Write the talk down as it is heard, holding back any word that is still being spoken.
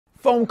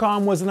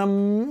Foamcon was an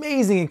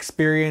amazing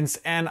experience,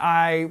 and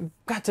I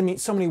got to meet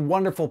so many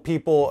wonderful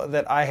people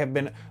that I have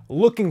been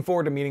looking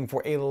forward to meeting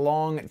for a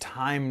long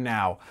time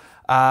now.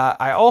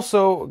 I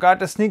also got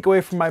to sneak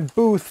away from my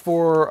booth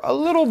for a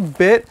little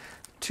bit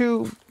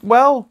to,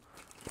 well,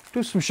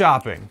 do some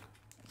shopping.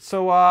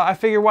 So I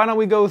figure, why don't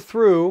we go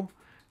through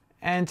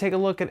and take a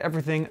look at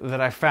everything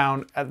that I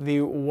found at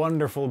the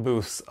wonderful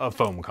booths of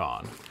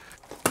Foamcon.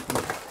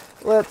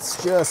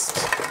 Let's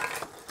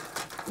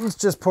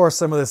just pour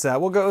some of this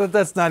out. We'll go.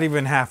 That's not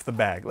even half the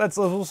bag.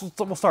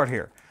 We'll start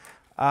here.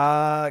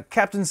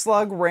 Captain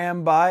Slug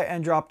ran by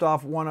and dropped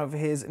off one of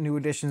his new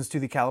additions to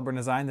the caliber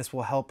design. This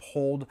will help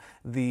hold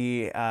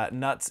the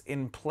nuts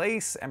in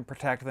place and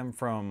protect them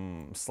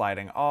from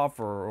sliding off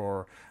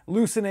or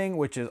loosening,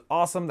 which is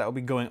awesome. That will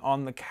be going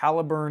on the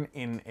caliber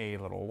in a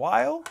little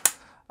while.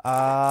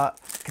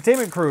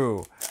 Containment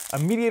Crew, a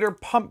mediator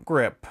pump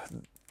grip.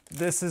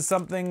 This is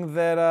something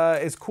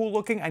that is cool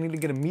looking. I need to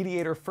get a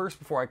mediator first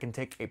before I can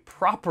take a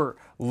proper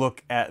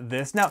look at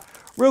this. Now,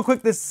 real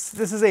quick, this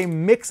is a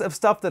mix of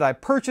stuff that I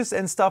purchased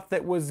and stuff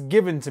that was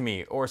given to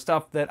me, or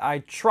stuff that I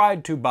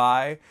tried to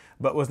buy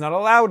but was not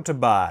allowed to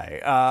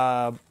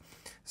buy.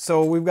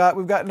 So we've got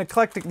an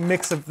eclectic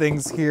mix of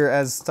things here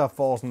as stuff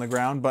falls on the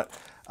ground, but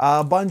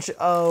a bunch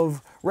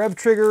of rev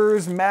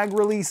triggers, mag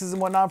releases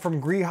and whatnot from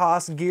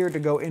Greenhouse gear to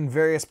go in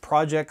various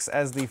projects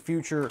as the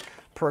future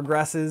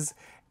progresses.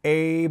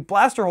 A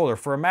blaster holder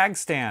for a mag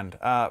stand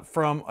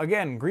from,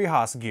 again,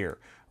 Greenhouse gear,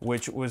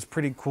 which was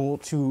pretty cool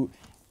to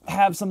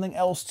have something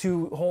else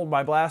to hold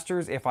my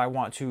blasters if I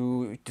want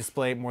to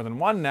display more than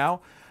one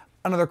now.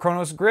 Another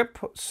Chronos grip,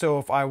 so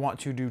if I want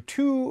to do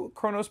 2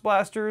 Chronos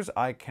blasters,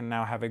 I can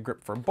now have a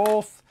grip for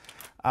both.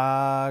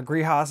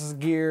 Greenhouse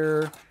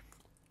gear,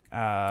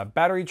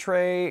 battery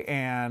tray,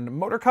 and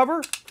motor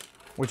cover,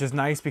 which is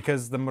nice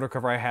because the motor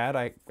cover I had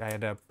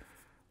a...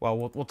 Well,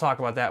 we'll talk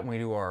about that when we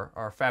do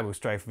our Fabu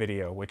Strife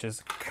video, which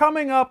is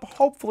coming up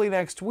hopefully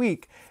next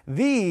week.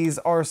 These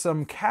are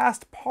some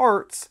cast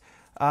parts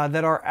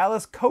that are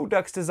Alice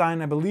Kodak's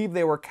design. I believe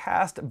they were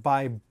cast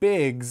by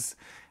Biggs.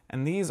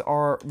 And these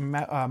are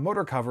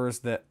motor covers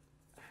that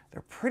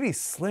they're pretty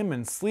slim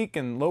and sleek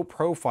and low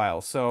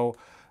profile. So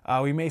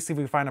we may see if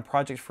we find a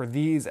project for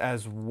these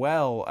as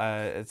well.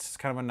 It's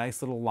kind of a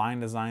nice little line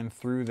design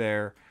through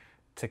there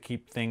to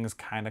keep things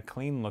kind of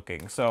clean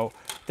looking. So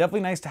definitely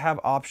nice to have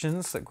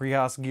options.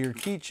 Greenhouse gear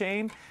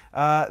keychain.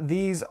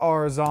 These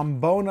are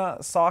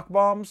Zombona sock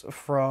bombs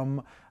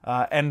from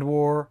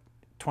Endwar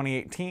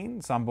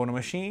 2018, Zombona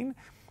machine.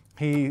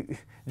 He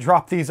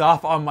dropped these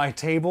off on my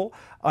table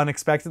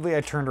unexpectedly. I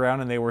turned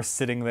around and they were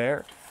sitting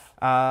there.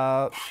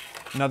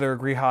 Another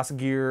Greenhouse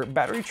gear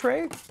battery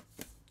tray.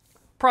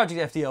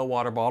 Project FDL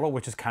water bottle,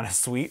 which is kind of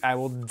sweet. I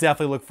will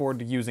definitely look forward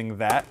to using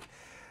that.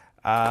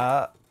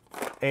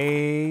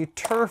 A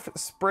Turf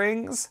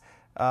Springs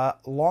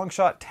long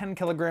shot 10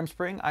 kilogram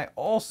spring. I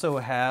also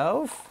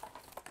have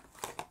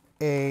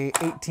a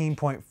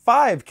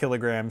 18.5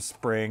 kilogram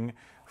spring.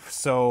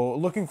 So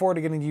looking forward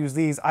to getting to use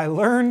these. I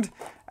learned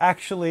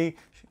actually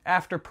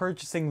after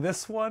purchasing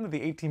this one,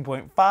 the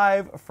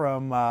 18.5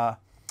 from,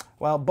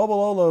 well,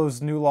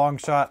 Bobololo's new long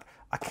shot,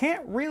 I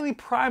can't really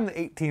prime the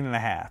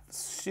 18.5.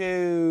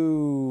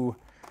 So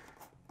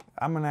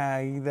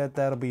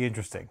that'll be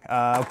interesting.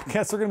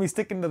 Guess we're gonna be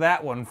sticking to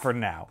that one for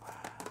now.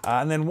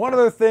 And then one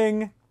other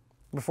thing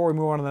before we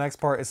move on to the next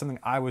part is something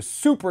I was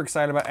super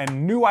excited about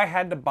and knew I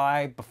had to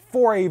buy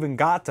before I even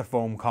got to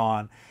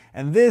Foamcon.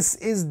 And this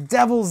is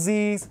Devil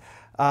Z's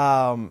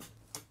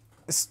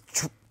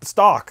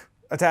stock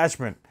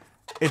attachment.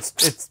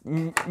 It's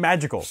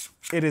magical.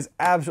 It is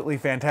absolutely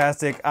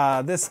fantastic.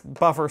 This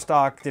buffer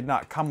stock did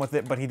not come with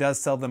it, but he does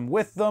sell them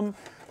with them.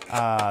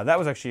 That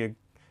was actually a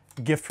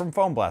gift from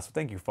Foam Blast. So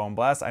thank you, Foam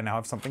Blast. I now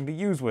have something to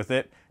use with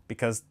it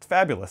because it's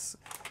fabulous.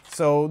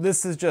 So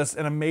this is just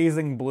an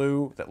amazing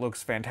blue that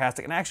looks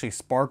fantastic and actually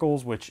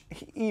sparkles, which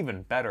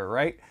even better,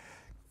 right?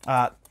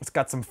 It's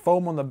got some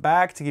foam on the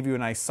back to give you a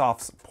nice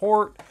soft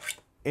support.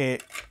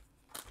 It's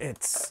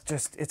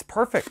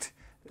perfect.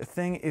 The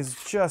thing is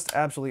just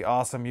absolutely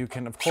awesome. You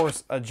can, of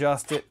course,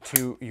 adjust it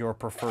to your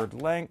preferred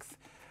length.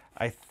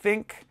 I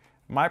think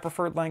my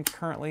preferred length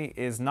currently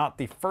is not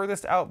the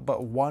furthest out,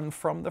 but one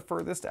from the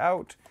furthest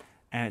out.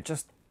 And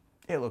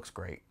it looks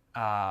great.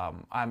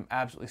 I'm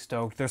absolutely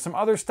stoked. There's some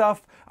other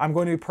stuff I'm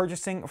going to be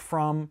purchasing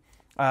from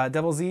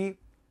Devil Z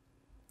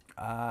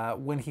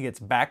when he gets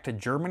back to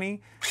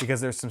Germany,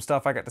 because there's some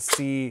stuff I got to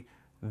see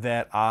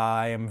that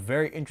I am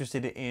very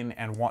interested in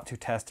and want to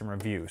test and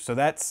review. So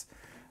that's,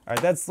 all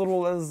right, that's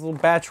little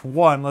batch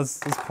one. Let's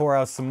pour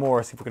out some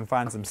more, see if we can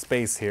find some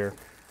space here.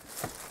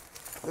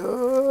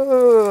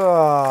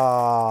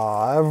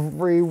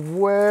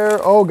 Everywhere.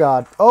 Oh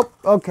God. Oh,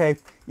 okay.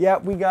 Yeah,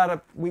 we got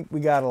a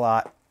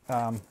lot.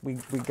 We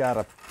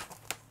gotta.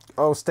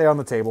 Oh, stay on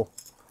the table.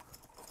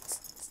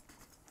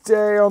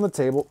 Stay on the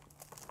table.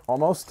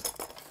 Almost.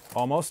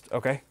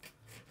 Okay.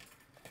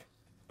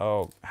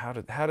 Oh, how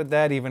did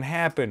that even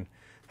happen?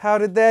 How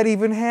did that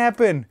even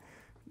happen?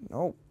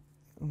 Oh,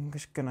 I'm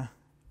just gonna.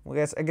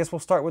 Well, I guess we'll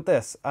start with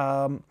this.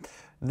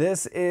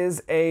 This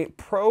is a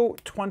Pro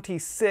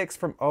 26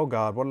 from, oh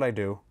God, what did I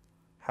do?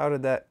 How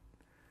did that,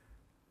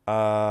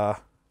 how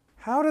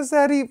does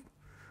that even,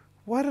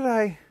 what did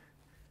I,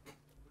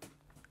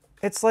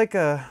 it's like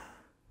a,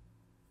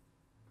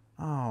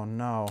 oh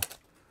no.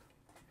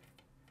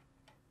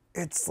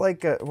 It's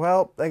like a,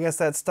 well, I guess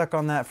that's stuck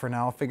on that for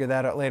now. I'll figure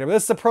that out later. But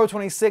this is a Pro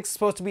 26,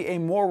 supposed to be a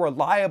more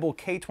reliable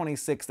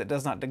K26 that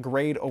does not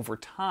degrade over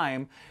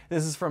time.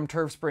 This is from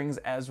Turf Springs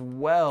as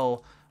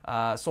well,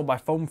 sold by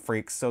Foam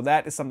Freaks. So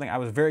that is something I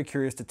was very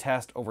curious to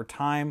test over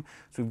time.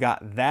 So we've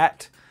got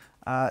that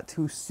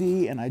to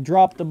see, and I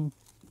dropped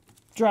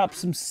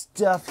some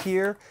stuff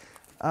here.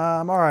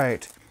 All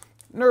right,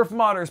 Nerf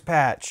Modders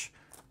patch.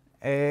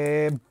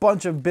 A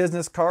bunch of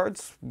business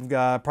cards. We've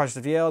got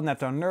Project FTL,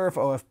 Neptune Nerf,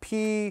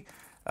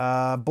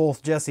 OFP,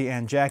 both Jesse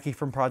and Jackie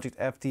from Project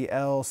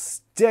FTL.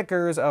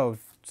 Stickers, oh,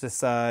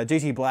 this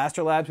JT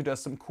Blaster Labs, who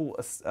does some cool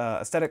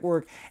aesthetic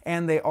work,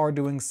 and they are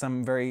doing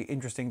some very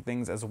interesting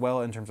things as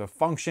well in terms of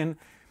function.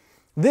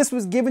 This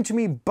was given to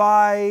me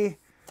by,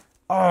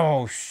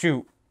 oh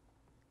shoot.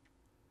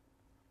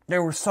 They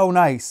were so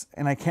nice,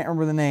 and I can't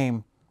remember the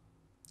name.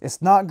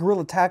 It's not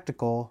Guerrilla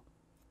Tactical.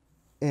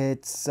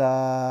 It's,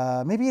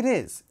 maybe it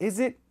is. Is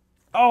it?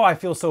 Oh, I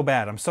feel so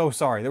bad. I'm so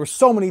sorry. There were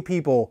so many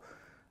people.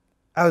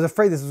 I was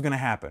afraid this was going to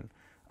happen.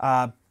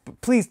 But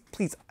please,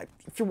 if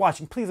you're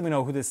watching, please let me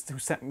know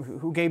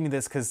who gave me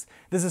this, because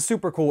this is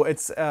super cool.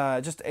 It's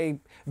just a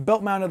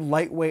belt-mounted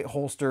lightweight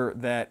holster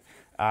that,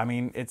 I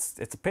mean, it's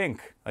a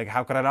pink. Like,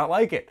 how could I not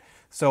like it?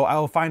 So I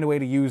will find a way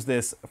to use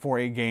this for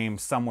a game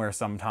somewhere,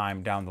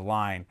 sometime down the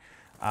line.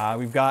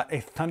 We've got a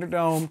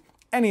Thunderdome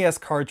NES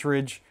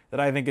cartridge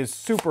that I think is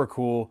super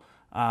cool.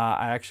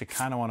 I actually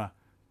kind of want to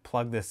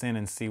plug this in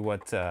and see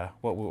what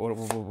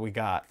we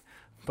got.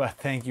 But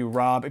thank you,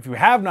 Rob. If you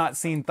have not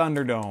seen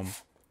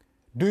Thunderdome,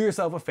 do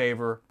yourself a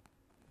favor,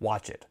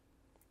 watch it.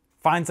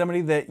 Find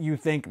somebody that you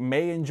think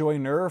may enjoy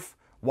Nerf,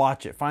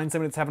 watch it. Find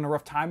somebody that's having a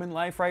rough time in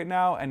life right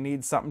now and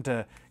needs something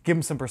to give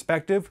them some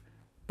perspective,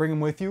 bring them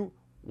with you,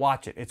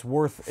 watch it. It's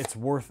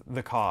worth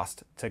the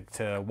cost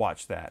to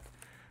watch that.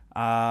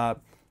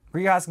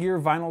 Greenhouse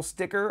Gear vinyl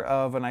sticker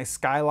of a nice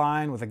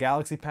skyline with a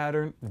galaxy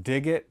pattern,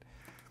 dig it.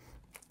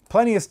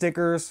 Plenty of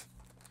stickers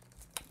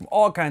from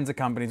all kinds of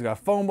companies. We got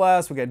Foam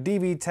Blast, we got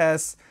DV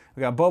Tests,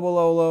 we got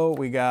Bobololo,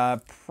 we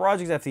got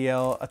Project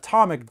FTL,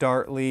 Atomic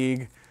Dart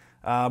League,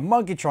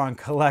 Monkeytron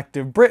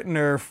Collective, Brit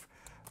Nerf,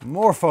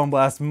 more Foam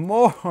Blast,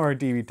 more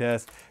DV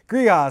Tests,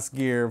 Greenhouse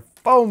Gear,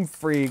 Foam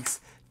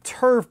Freaks,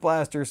 Turf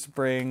Blaster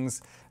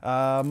Springs,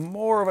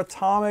 more of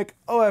Atomic,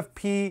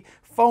 OFP,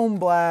 Foam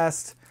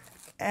Blast,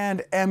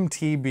 and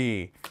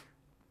MTB.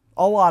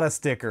 A lot of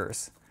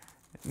stickers.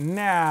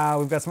 Now,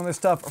 we've got some other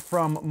stuff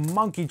from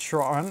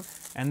Monkeytron,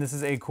 and this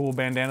is a cool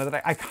bandana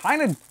that I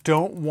kind of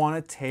don't want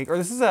to take, or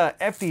this is a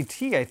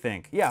FDT, I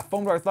think. Yeah,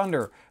 Foam Dart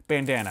Thunder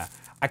bandana.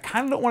 I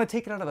kind of don't want to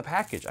take it out of the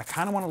package. I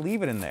kind of want to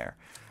leave it in there.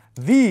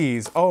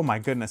 These, oh my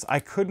goodness, I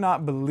could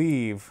not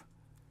believe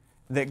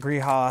that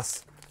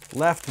Grihas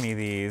left me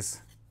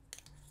these.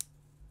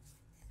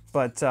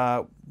 But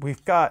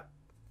we've got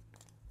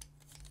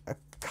a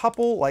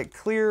couple like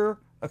clear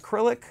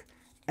acrylic,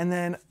 and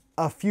then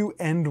a few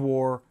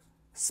Endwar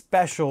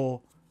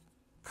special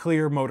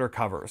clear motor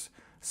covers.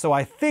 So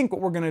I think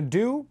what we're gonna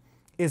do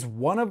is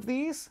one of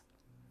these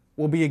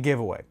will be a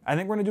giveaway. I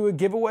think we're gonna do a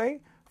giveaway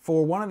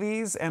for one of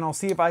these, and I'll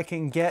see if I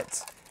can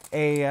get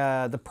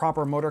the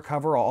proper motor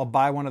cover. I'll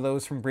buy one of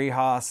those from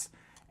Grihas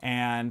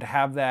and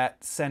have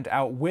that sent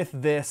out with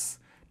this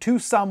to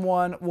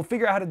someone. We'll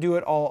figure out how to do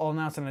it. I'll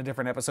announce it in a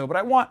different episode, but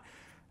I want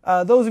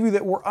those of you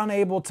that were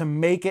unable to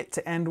make it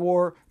to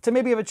Endwar to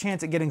maybe have a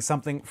chance at getting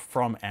something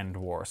from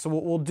Endwar. So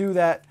we'll do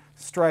that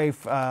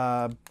Strife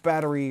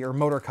battery or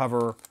motor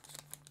cover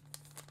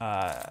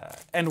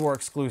Endwar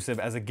exclusive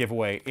as a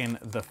giveaway in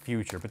the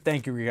future. But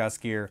thank you,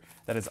 Grihas Gear.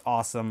 That is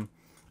awesome.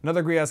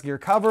 Another Grihas Gear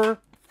cover.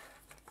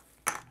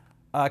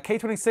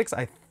 K26,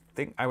 I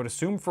think, I would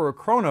assume for a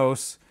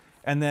Kronos,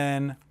 and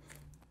then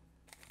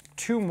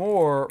two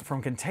more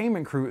from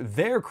Containment Crew,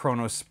 their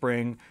Kronos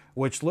Spring,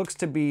 which looks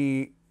to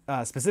be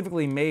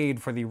specifically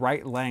made for the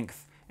right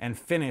length and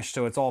finished,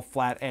 so it's all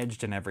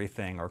flat-edged and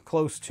everything, or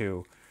close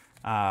to,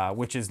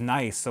 which is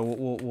nice. So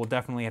we'll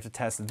definitely have to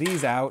test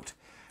these out.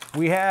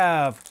 We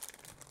have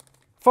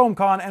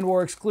Foamcon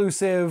Endwar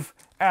exclusive,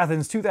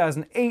 Athens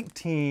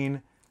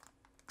 2018,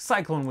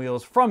 Cyclone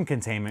wheels from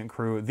Containment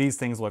Crew. These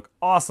things look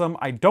awesome.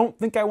 I don't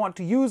think I want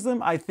to use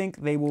them. I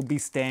think they will be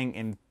staying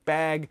in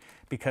bag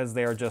because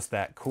they are just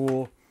that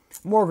cool.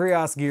 More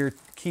Grihas Gear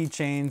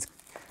keychains,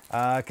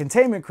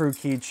 Containment Crew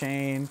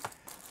keychain,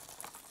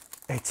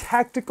 a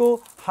tactical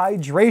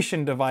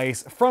hydration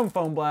device from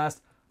Foam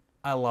Blast.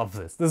 I love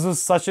this. This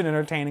was such an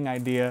entertaining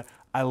idea.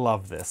 I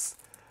love this.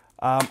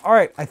 All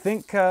right, I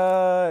think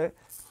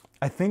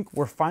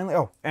we're finally.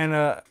 Oh, and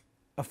a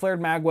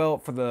flared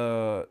magwell for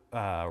the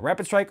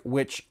Rapid Strike,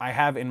 which I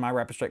have in my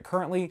Rapid Strike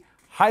currently.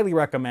 Highly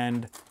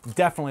recommend.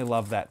 Definitely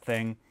love that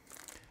thing.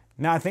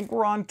 Now I think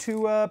we're on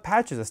to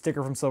patches. A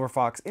sticker from Silver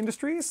Fox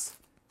Industries.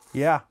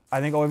 Yeah,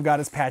 I think all we've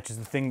got is patches,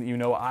 the thing that you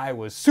know I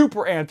was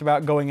super amped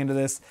about going into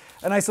this.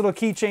 A nice little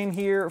keychain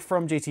here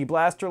from JT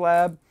Blaster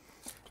Lab.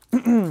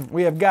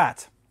 We have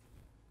got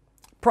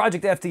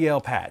Project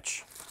FDL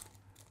patch,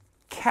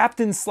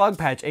 Captain Slug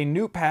patch, a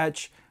new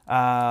patch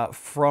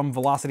from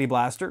Velocity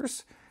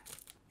Blasters,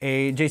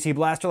 a JT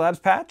Blaster Labs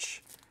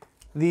patch,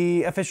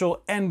 the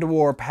official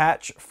Endwar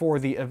patch for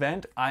the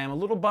event. I am a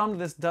little bummed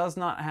this does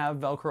not have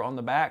Velcro on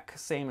the back,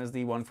 same as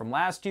the one from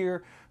last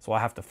year. So I'll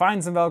have to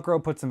find some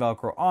Velcro, put some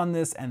Velcro on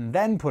this, and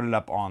then put it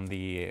up on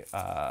the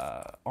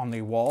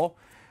wall.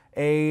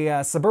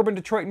 A Suburban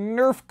Detroit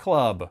Nerf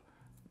Club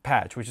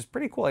patch, which is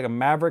pretty cool, like a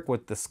Maverick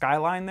with the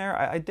skyline there.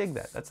 I dig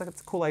that. That's a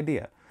cool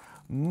idea.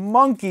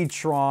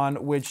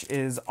 Monkeytron, which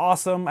is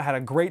awesome. I had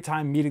a great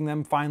time meeting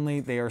them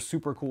finally. They are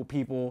super cool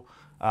people.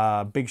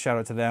 Big shout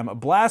out to them.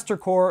 Blaster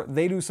Core,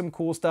 they do some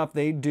cool stuff.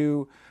 They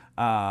do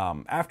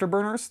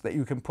afterburners that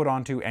you can put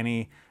onto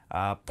any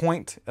barrel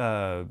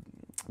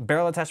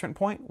attachment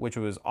point, which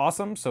was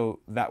awesome. So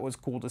that was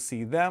cool to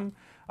see them.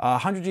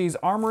 100G's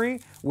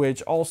Armory,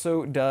 which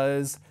also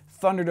does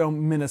Thunderdome,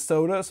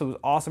 Minnesota. So it was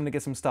awesome to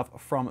get some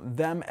stuff from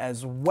them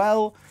as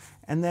well.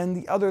 And then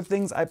the other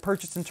things I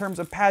purchased in terms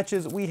of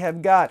patches, we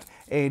have got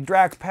a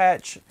Drac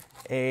patch,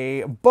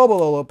 a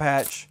Bobololo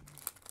patch,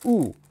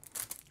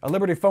 a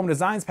Liberty Foam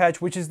Designs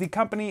patch, which is the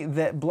company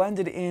that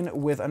blended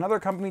in with another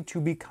company to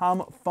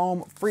become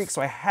Foam Freak.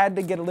 So I had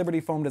to get a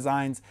Liberty Foam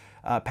Designs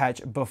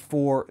patch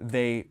before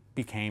they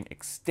became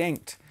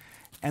extinct.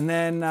 And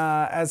then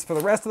as for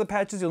the rest of the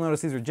patches, you'll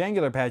notice these are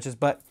Jangular patches,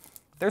 but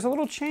there's a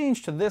little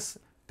change to this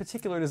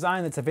particular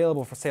design that's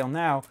available for sale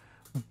now.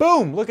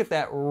 Boom! Look at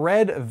that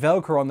red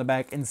Velcro on the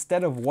back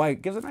instead of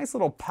white. Gives a nice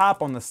little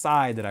pop on the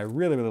side that I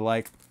really, really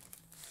like.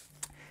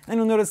 And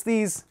you'll notice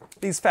these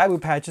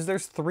Fabu patches,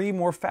 there's 3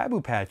 more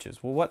Fabu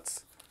patches. Well,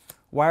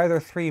 why are there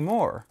 3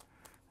 more?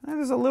 And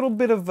there's a little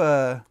bit of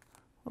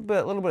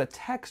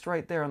text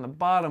right there on the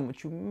bottom,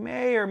 which you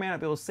may or may not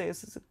be able to say.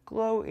 This is a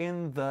glow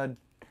in the,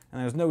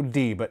 and there's no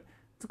D, but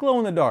it's glow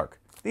in the dark.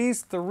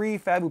 These 3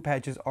 Fabu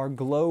patches are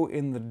glow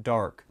in the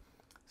dark.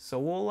 So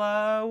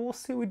we'll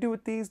see what we do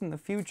with these in the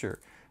future.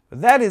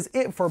 But that is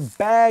it for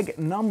bag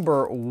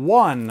number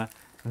 1.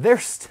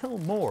 There's still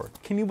more.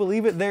 Can you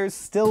believe it? There's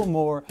still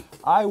more.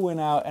 I went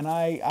out and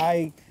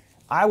I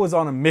was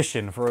on a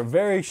mission for a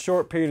very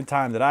short period of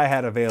time that I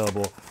had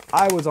available.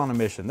 I was on a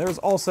mission. There's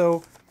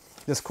also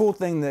this cool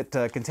thing that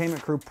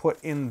Containment Crew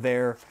put in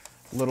their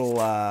little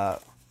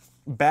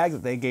bag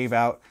that they gave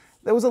out.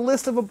 There was a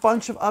list of a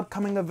bunch of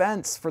upcoming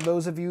events for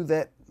those of you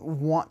that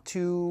want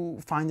to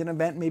find an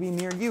event maybe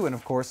near you. And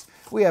of course,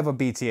 we have a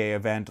BTA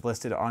event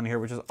listed on here,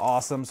 which is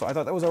awesome. So I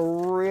thought that was a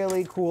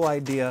really cool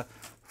idea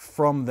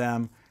from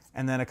them.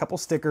 And then a couple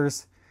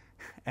stickers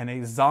and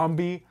a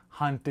zombie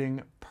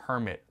hunting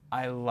permit.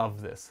 I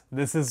love this.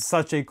 This is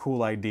such a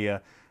cool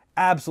idea.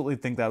 Absolutely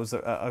think that was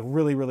a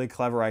really, really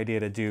clever idea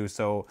to do.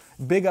 So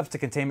big ups to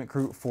Containment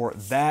Crew for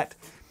that.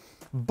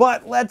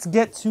 But let's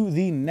get to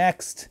the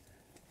next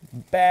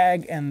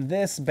bag. And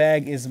this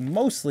bag is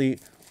mostly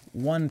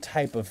one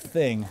type of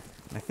thing.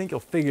 I think you'll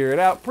figure it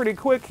out pretty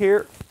quick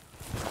here.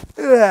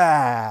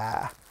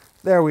 There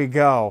we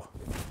go.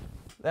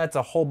 That's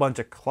a whole bunch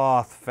of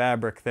cloth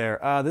fabric there.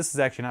 This is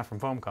actually not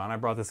from Foamcon. I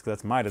brought this because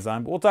that's my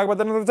design, but we'll talk about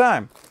that another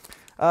time.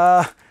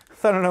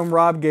 Thunderdome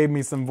Rob gave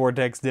me some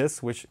Vortex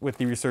discs, which with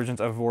the resurgence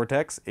of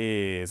Vortex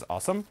is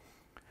awesome.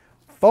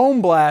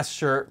 Foam Blast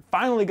shirt.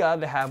 Finally got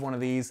to have one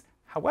of these.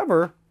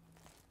 However,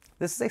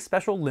 this is a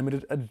special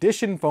limited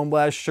edition Foam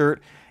Blast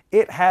shirt.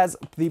 It has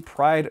the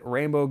Pride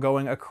rainbow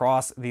going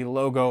across the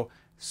logo.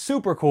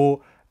 Super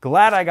cool.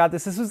 Glad I got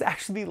this. This was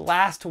actually the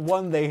last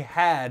one they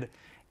had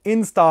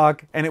in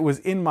stock, and it was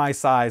in my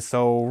size,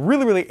 so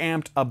really, really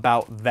amped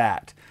about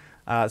that.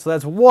 So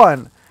that's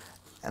one.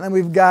 And then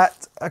we've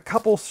got a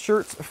couple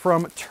shirts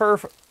from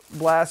Turf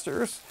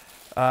Blasters,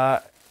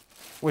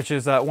 which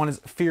is, one is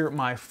Fear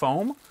My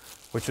Foam,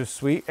 which is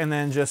sweet, and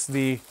then just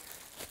the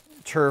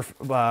Turf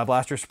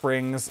Blaster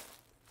Springs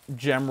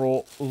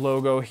Gemerald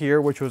logo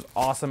here, which was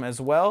awesome as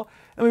well.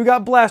 And we've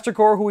got Blaster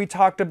Core, who we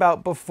talked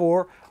about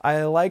before.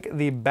 I like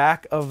the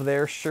back of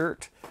their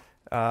shirt.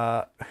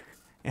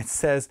 It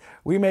says,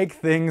 "We make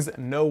things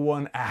no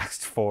one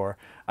asked for."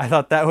 I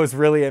thought that was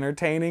really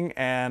entertaining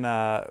and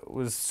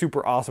was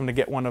super awesome to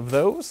get one of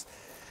those.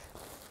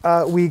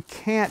 We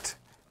can't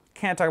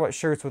talk about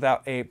shirts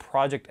without a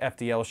Project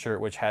FDL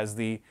shirt, which has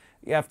the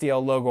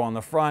FDL logo on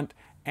the front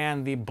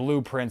and the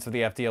blueprints of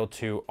the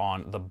FDL2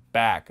 on the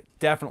back.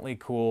 Definitely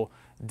cool.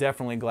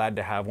 Definitely glad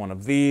to have one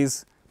of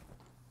these.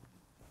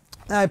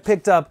 I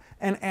picked up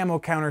an ammo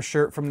counter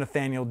shirt from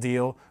Nathaniel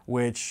Deal,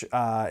 which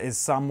is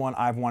someone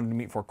I've wanted to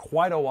meet for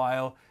quite a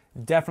while.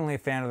 Definitely a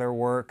fan of their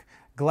work.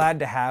 Glad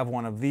to have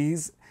one of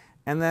these.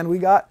 And then we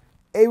got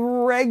a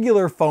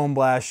regular Foam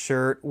Blast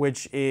shirt,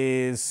 which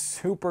is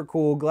super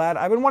cool. Glad.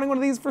 I've been wanting one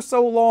of these for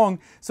so long.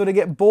 So to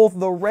get both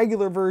the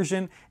regular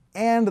version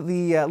and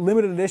the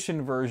limited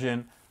edition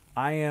version,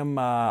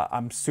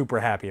 I'm super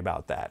happy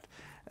about that.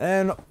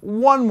 And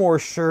one more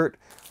shirt.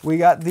 We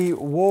got the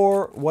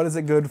War, What Is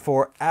It Good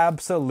For?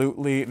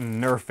 Absolutely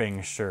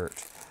Nerfing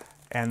shirt.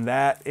 And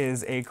that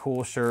is a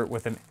cool shirt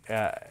with an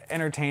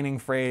entertaining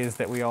phrase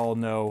that we all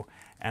know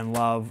and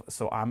love.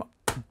 So I'm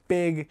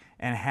big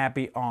and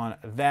happy on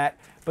that.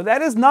 But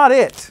that is not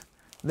it.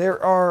 There's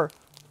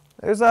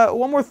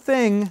one more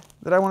thing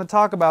that I want to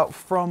talk about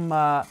from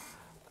a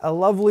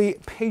lovely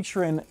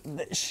patron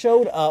that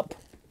showed up.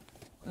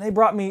 They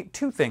brought me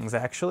two things,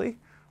 actually.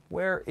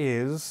 Where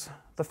is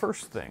the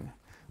first thing?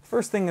 The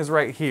first thing is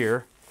right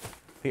here.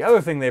 The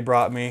other thing they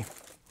brought me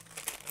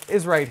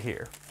is right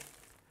here.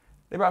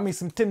 They brought me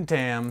some Tim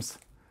Tams.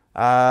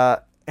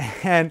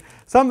 And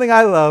something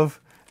I love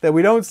that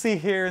we don't see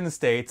here in the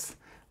States,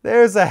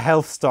 there's a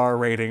health star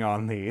rating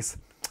on these.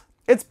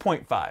 It's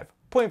 0.5.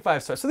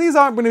 0.5 stars. So these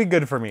aren't going to be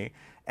good for me.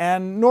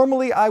 And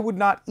normally I would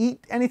not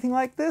eat anything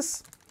like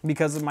this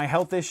because of my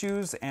health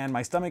issues and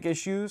my stomach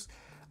issues.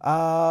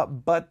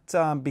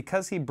 But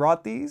because he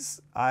brought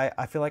these,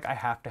 I feel like I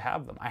have to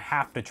have them. I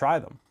have to try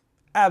them.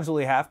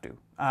 Absolutely have to.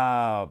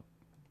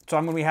 So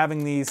I'm going to be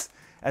having these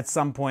at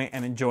some point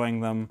and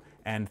enjoying them.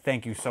 And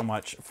thank you so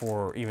much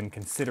for even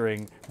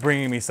considering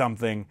bringing me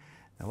something.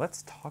 Now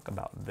let's talk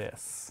about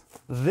this.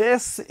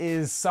 This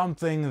is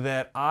something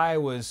that I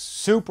was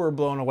super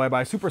blown away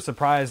by, super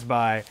surprised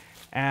by.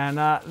 And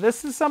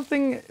this is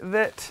something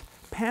that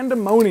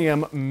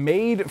Pandemonium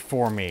made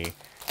for me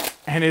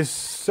and is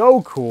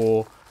so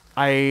cool.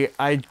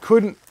 I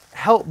couldn't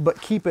help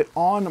but keep it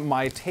on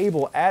my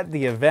table at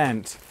the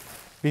event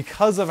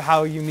because of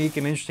how unique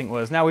and interesting it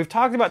was. Now, we've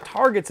talked about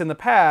targets in the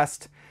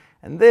past,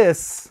 and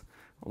this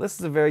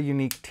is a very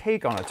unique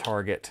take on a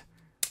target.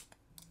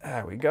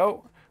 There we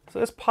go. So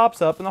this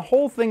pops up, and the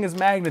whole thing is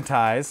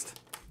magnetized.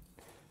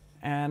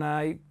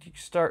 And you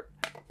start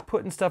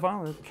putting stuff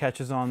on. It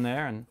catches on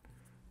there, and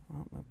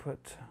I'll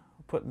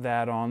put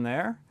that on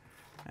there.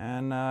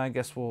 And I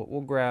guess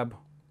we'll grab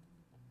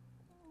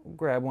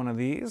one of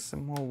these,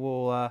 and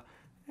we'll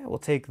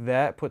take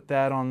that, put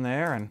that on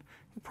there, and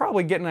you'll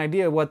probably get an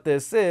idea of what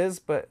this is.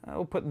 But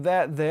we'll put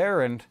that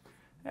there, and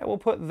we'll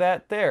put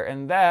that there,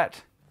 and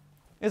that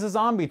is a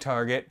zombie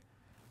target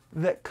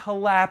that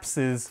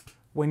collapses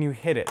when you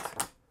hit it.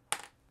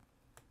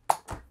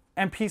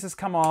 And pieces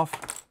come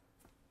off,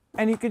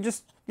 and you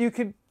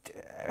could,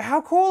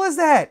 how cool is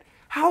that?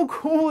 How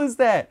cool is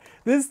that?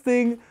 This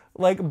thing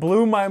like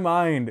blew my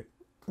mind.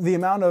 The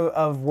amount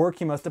of work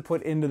he must have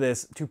put into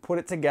this to put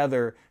it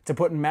together, to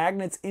put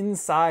magnets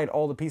inside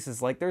all the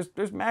pieces. Like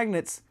there's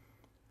magnets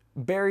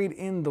buried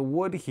in the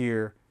wood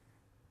here,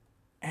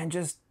 and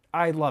just,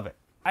 I love it.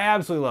 I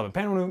absolutely love it.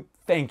 Pandemonium,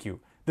 thank you.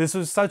 This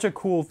was such a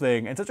cool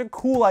thing and such a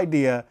cool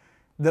idea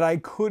that I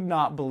could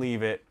not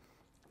believe it,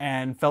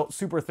 and felt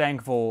super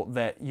thankful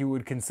that you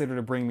would consider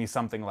to bring me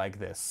something like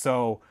this.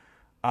 So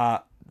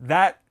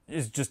that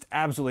is just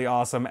absolutely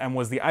awesome and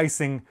was the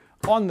icing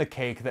on the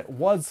cake that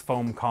was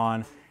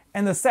Foamcon.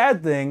 And the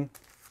sad thing,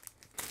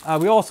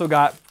 we also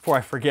got, before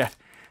I forget,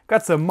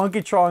 got some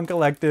Monkeytron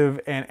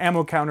Collective and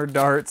ammo counter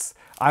darts.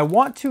 I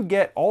want to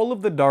get all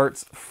of the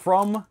darts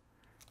from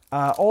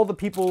all the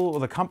people,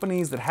 the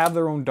companies that have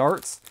their own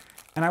darts,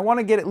 and I want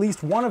to get at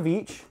least one of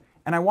each,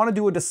 and I want to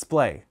do a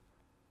display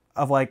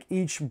of like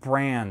each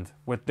brand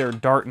with their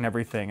dart and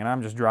everything. And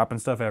I'm just dropping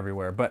stuff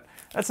everywhere, but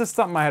that's just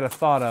something I had a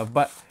thought of.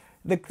 But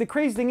the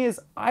crazy thing is,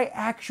 I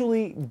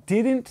actually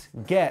didn't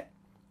get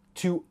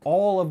to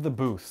all of the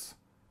booths.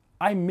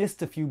 I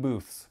missed a few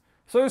booths.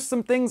 So there's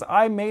some things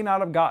I may not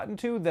have gotten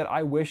to that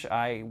I wish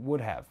I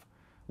would have,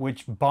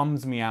 which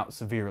bums me out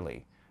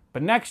severely.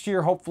 But next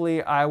year,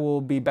 hopefully, I will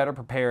be better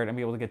prepared and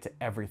be able to get to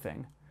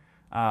everything.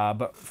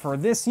 But for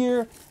this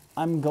year,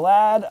 I'm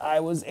glad I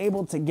was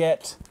able to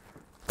get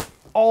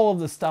all of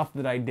the stuff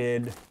that I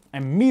did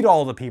and meet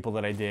all the people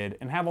that I did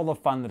and have all the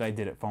fun that I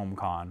did at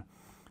Foamcon.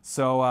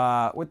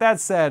 So with that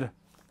said,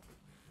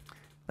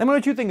 let me know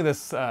what you think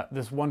of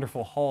this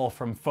wonderful haul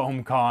from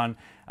Foamcon.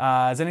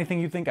 Is there anything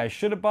you think I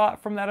should have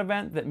bought from that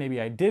event that maybe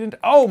I didn't?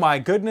 Oh my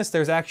goodness,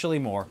 there's actually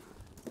more.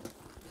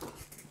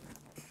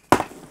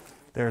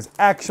 There's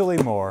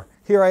actually more.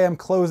 Here I am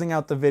closing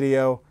out the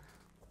video,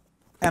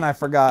 and I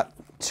forgot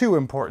two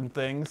important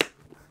things.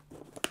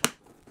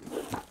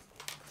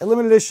 A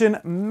limited edition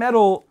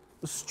metal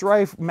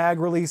Strife mag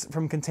release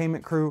from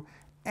Containment Crew,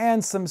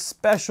 and some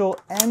special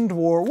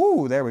Endwar,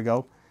 woo, there we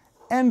go,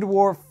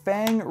 Endwar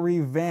Fang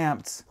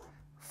Revamped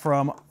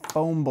from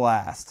Foam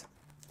Blast.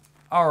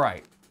 All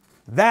right,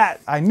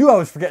 that, I knew I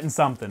was forgetting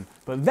something,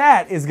 but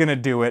that is gonna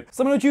do it.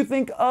 So let me know what you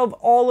think of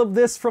all of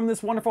this from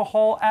this wonderful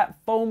haul at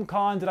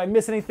Foamcon. Did I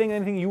miss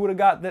anything you would have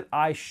got that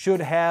I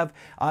should have?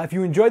 If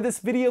you enjoyed this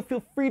video,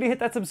 feel free to hit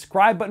that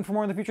subscribe button for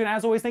more in the future. And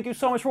as always, thank you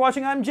so much for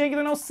watching. I'm Jangular,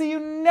 and I'll see you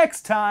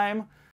next time